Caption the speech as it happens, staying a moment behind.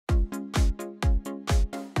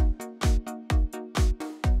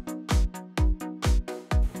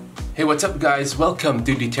Hey, what's up guys? Welcome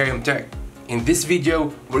to DeuteriumTech. In this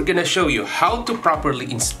video, we're gonna show you how to properly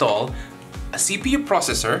install a CPU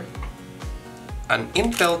processor, an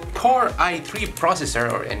Intel Core i3 processor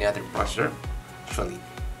or any other processor, actually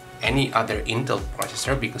any other Intel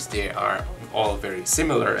processor because they are all very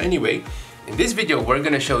similar anyway. In this video, we're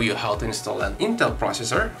gonna show you how to install an Intel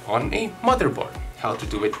processor on a motherboard, how to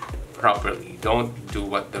do it properly. Don't do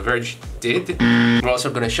what The Verge did. We're also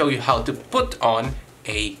gonna show you how to put on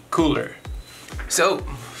a cooler. So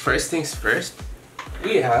first things first,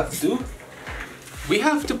 we have to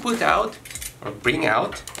put out or bring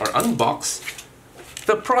out or unbox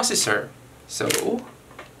the processor. So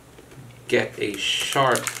get a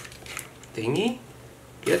sharp thingy,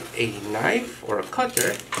 get a knife or a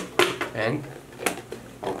cutter and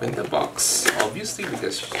open the box, obviously,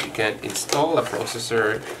 because you can't install a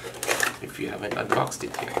processor if you haven't unboxed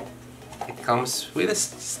it yet. It comes with a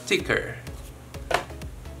sticker,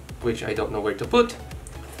 which I don't know where to put.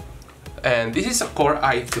 And this is a Core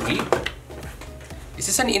i3. This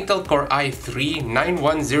is an Intel Core i3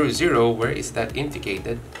 9100. Where is that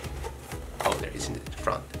indicated? Oh, there is in the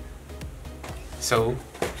front. So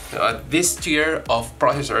this tier of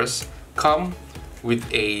processors come with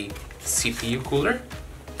a CPU cooler.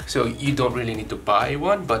 So you don't really need to buy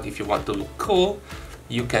one, but if you want to look cool,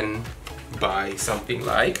 you can buy something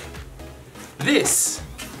like this.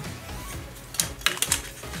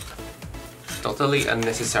 Totally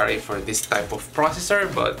unnecessary for this type of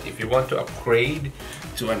processor, but if you want to upgrade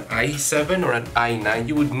to an i7 or an i9,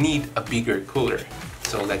 you would need a bigger cooler.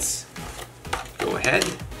 So let's go ahead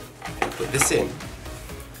and put this in.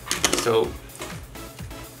 So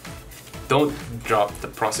don't drop the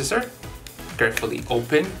processor. Carefully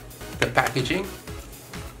open the packaging.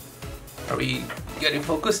 Are we getting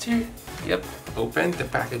focused here? Yep, open the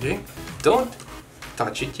packaging. Don't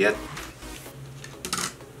touch it yet.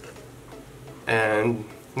 And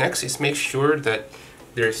next is make sure that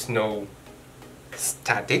there's no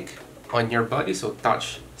static on your body. So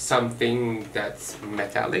touch something that's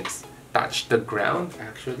metallic. Touch the ground,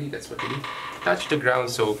 actually, that's what you do. Touch the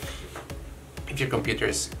ground. So if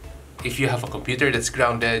you have a computer that's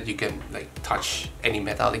grounded, you can like touch any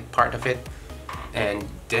metallic part of it and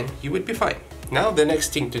then you would be fine. Now the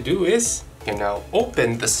next thing to do is you can now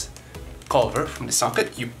open this cover from the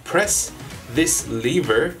socket. You press this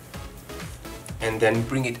lever and then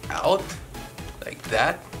bring it out like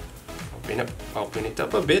that. Open it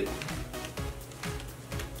up a bit.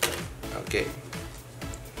 Okay.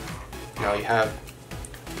 Now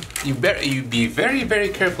you be very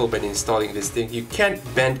careful when installing this thing. You can't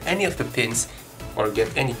bend any of the pins or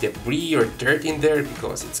get any debris or dirt in there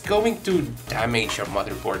because it's going to damage your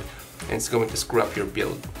motherboard and it's going to screw up your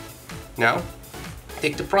build. Now,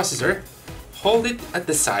 take the processor, hold it at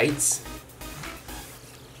the sides.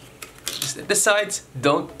 Just at the sides,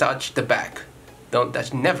 don't touch the back.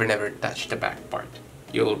 Never touch the back part.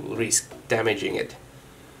 You'll risk damaging it.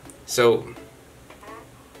 So,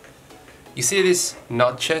 you see these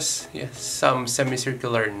notches? Yes, some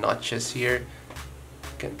semicircular notches here.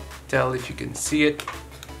 You can tell if you can see it.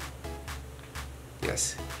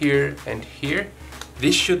 Yes, here and here.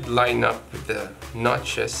 This should line up with the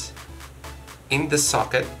notches in the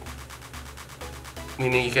socket,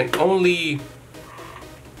 meaning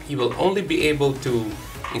you will only be able to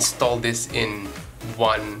install this in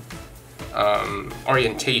one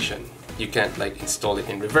orientation. You can't like install it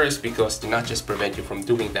in reverse because the notches prevent you from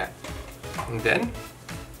doing that. And then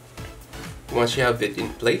once you have it in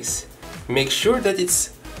place, make sure that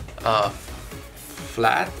it's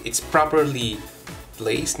flat, it's properly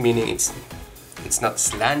placed, meaning it's not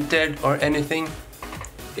slanted or anything.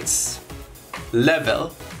 It's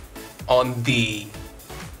level on the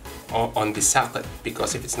socket,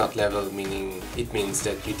 because if it's not level, it means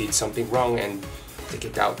that you did something wrong, and take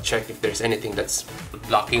it out, check if there's anything that's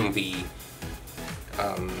blocking the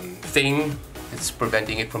thing. It's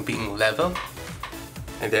preventing it from being level.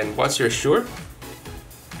 And then once you're sure, you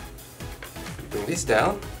bring this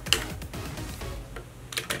down.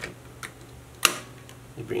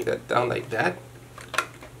 You bring that down like that.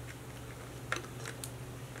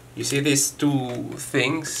 You see these two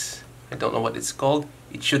things? I don't know what it's called.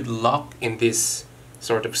 It should lock in this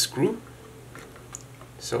sort of screw.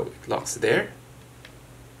 So it locks there.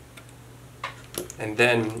 And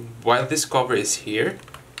then while this cover is here,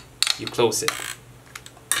 you close it.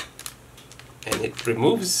 And it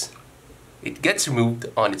gets removed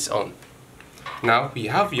on its own. Now you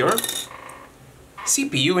have your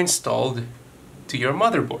CPU installed to your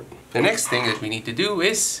motherboard. The next thing that we need to do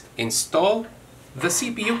is install the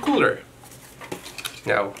CPU cooler.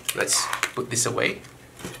 Now let's put this away.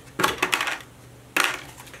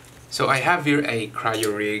 So I have here a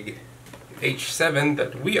CryoRig H7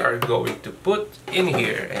 that we are going to put in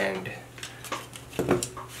here, and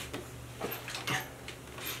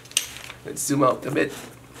let's zoom out a bit.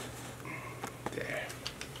 There.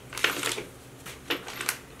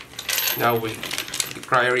 Now the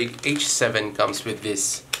CryoRig H7 comes with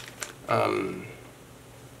this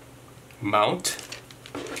mount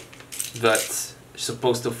that's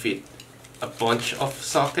supposed to fit a bunch of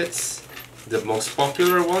sockets, the most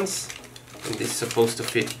popular ones, and this is supposed to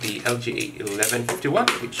fit the LGA 1151,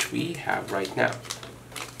 which we have right now.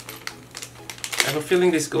 I have a feeling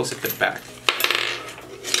this goes at the back.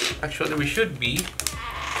 Actually, we should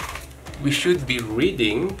be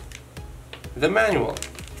reading the manual.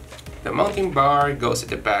 The mounting bar goes at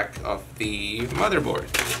the back of the motherboard.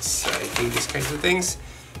 I think these kinds of things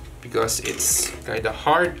because it's kind of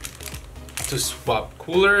hard to swap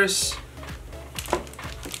coolers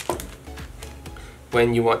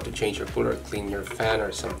when you want to change your cooler, clean your fan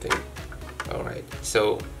or something. Alright,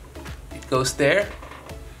 so it goes there.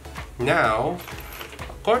 Now,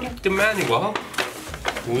 according to the manual,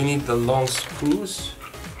 we need the long screws,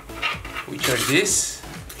 which are this,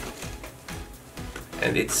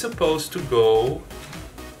 and it's supposed to go.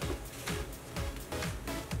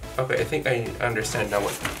 Okay, I think I understand now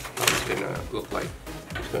what it's gonna look like.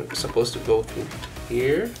 It's supposed to go through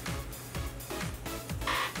here.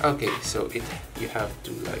 Okay, so you have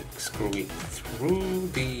to like screw it through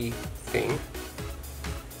the thing.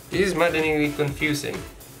 This is maddeningly confusing.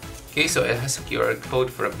 Okay, so it has a QR code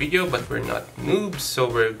for a video, but we're not noobs, so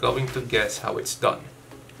we're going to guess how it's done.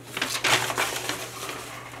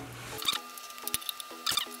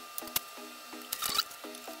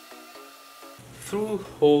 Through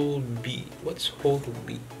hole B. What's hole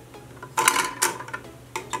B?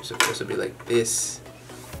 It's supposed to be like this.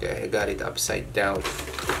 Okay, I got it upside down.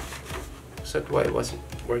 Is that why it wasn't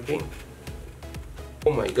working?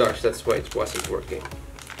 Oh my gosh, that's why it wasn't working.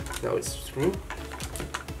 Now it's through.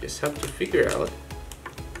 Just have to figure out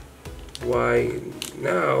why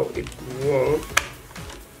now it won't.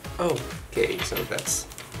 Oh, okay, so that's...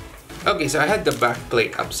 Okay, so I had the back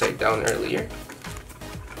plate upside down earlier.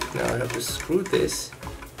 Now I have to screw this.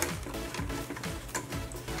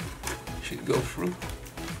 Should go through.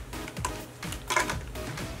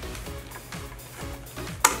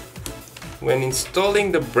 When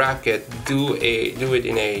installing the bracket, do it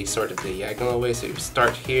in a sort of diagonal way. So you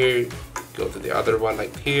start here, go to the other one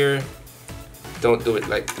like here. Don't do it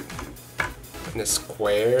like in a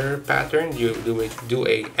square pattern. You do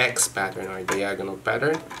a X pattern or a diagonal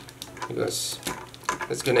pattern, because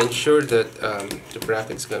that's gonna ensure that the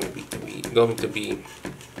bracket's going to be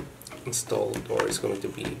installed, or it's going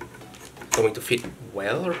to fit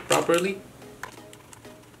well or properly.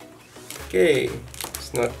 Okay.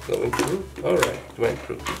 Not going through. Alright, it went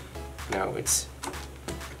through. Now it's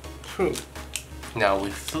through. Now we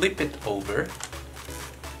flip it over.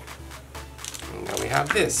 And now we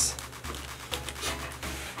have this.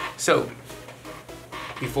 So,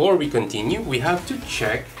 before we continue, we have to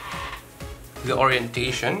check the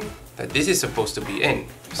orientation that this is supposed to be in.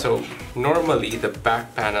 So, normally the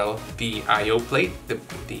back panel, the I/O plate, the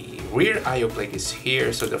rear I/O plate is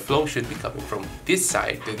here, so the flow should be coming from this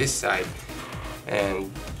side to this side.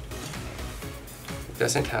 And it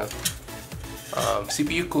doesn't have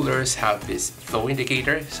CPU coolers have this flow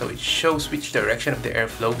indicator, so it shows which direction of the air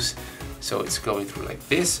flows. So it's going through like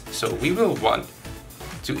this. So we will want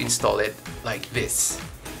to install it like this.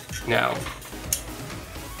 Now,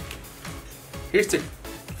 here's the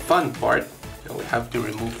fun part. So we have to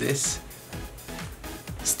remove this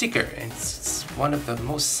sticker, and it's one of the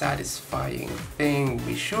most satisfying thing.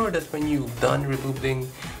 Be sure that when you're done removing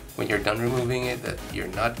it, that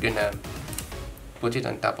you're not gonna put it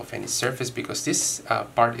on top of any surface, because this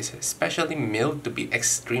part is especially milled to be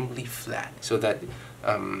extremely flat, so that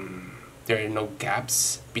there are no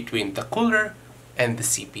gaps between the cooler and the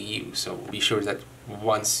CPU. So be sure that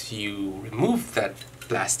once you remove that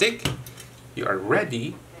plastic, you are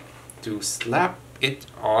ready to slap it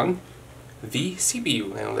on the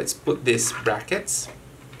CPU. Now let's put these brackets.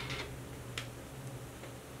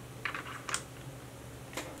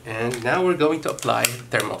 And now we're going to apply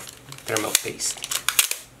thermal paste.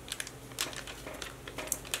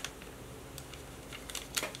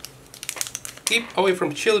 Keep away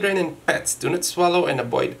from children and pets. Do not swallow and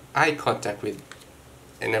avoid contact with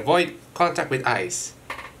eyes.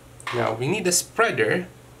 Now we need a spreader.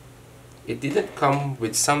 It didn't come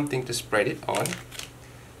with something to spread it on,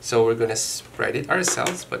 so we're gonna spread it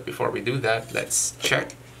ourselves. But before we do that, let's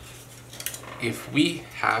check if we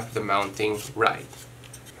have the mounting right.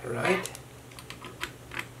 Right.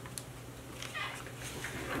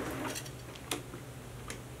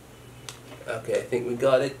 Okay, I think we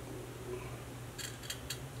got it.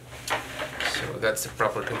 So that's the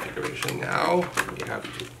proper configuration. Now we have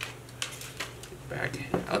to back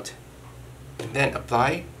out and then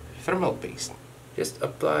apply thermal paste. Just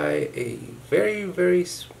apply a very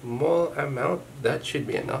small amount. That should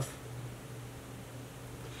be enough.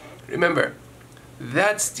 Remember,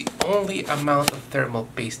 that's the only amount of thermal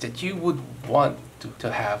paste that you would want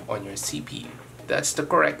to have on your CPU. That's the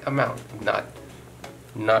correct amount,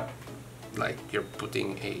 not like you're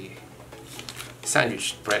putting a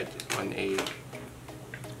sandwich bread on a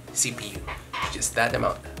CPU. Just that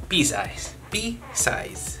amount. Pea size. Pea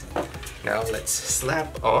size. Now let's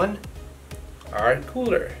slap on our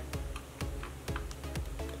cooler.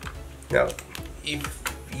 Now, if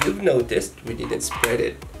you've noticed, we didn't spread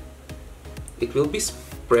it. It will be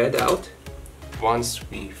spread out once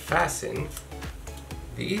we fasten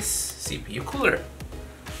this CPU cooler.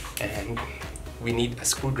 And we need a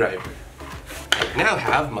screwdriver. I now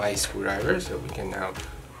have my screwdriver, so we can now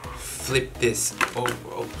flip this.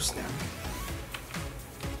 Oh snap.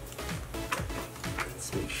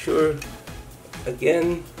 Let's make sure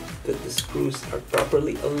again that the screws are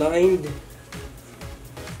properly aligned.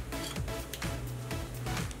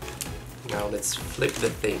 Now let's flip the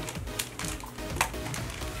thing.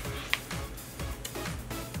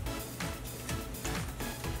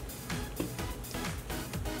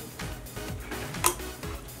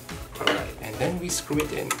 Alright, and then we screw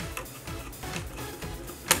it in.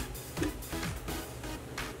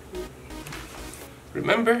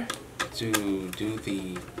 Remember to do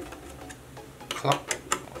the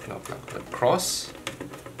cross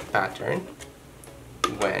pattern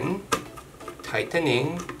when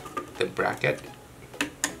tightening the bracket.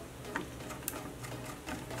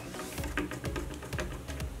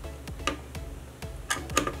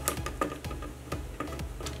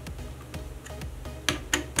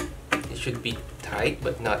 It should be tight,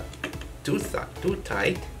 but not too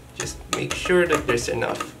tight. Just make sure that there's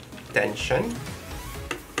enough tension.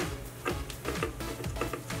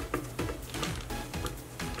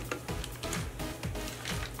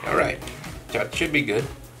 Alright, that should be good.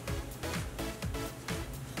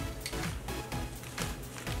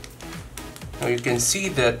 Now you can see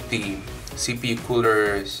that the CPU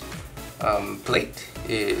cooler's plate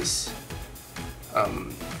is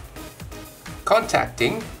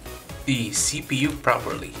contacting the CPU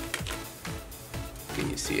properly. Can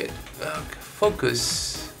you see it?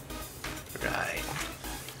 Focus. Right.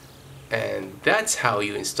 And that's how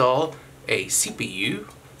you install a CPU,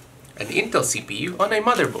 an Intel CPU, on a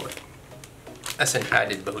motherboard. As an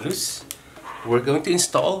added bonus, we're going to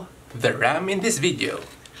install the RAM in this video.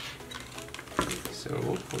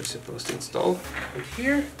 So we're supposed to install right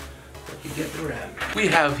here. Let me get the RAM. We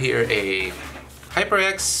have here a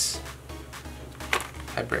HyperX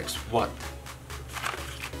what?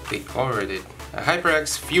 They covered it. A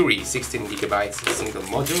HyperX Fury 16 GB single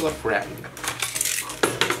module of RAM.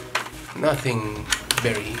 Nothing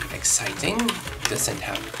very exciting. Doesn't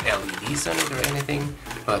have LEDs on it or anything,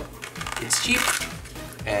 but it's cheap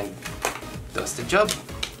and does the job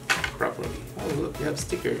properly. Oh look, we have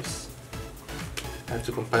stickers. I have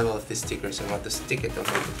to compile all of these stickers. I want to stick it on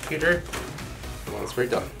my computer once we're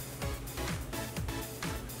done.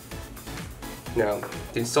 Now,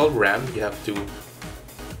 to install RAM, you have to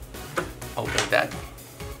open that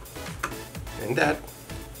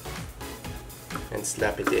and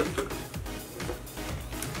slap it in.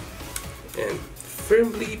 And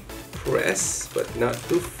firmly press, but not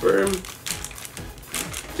too firm.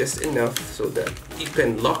 Just enough so that you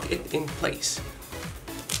can lock it in place.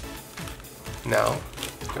 Now,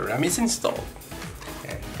 the RAM is installed.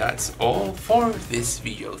 And that's all for this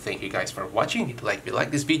video. Thank you guys for watching. If you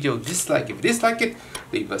like this video, dislike. If you dislike it,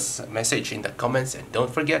 leave us a message in the comments and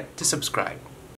don't forget to subscribe.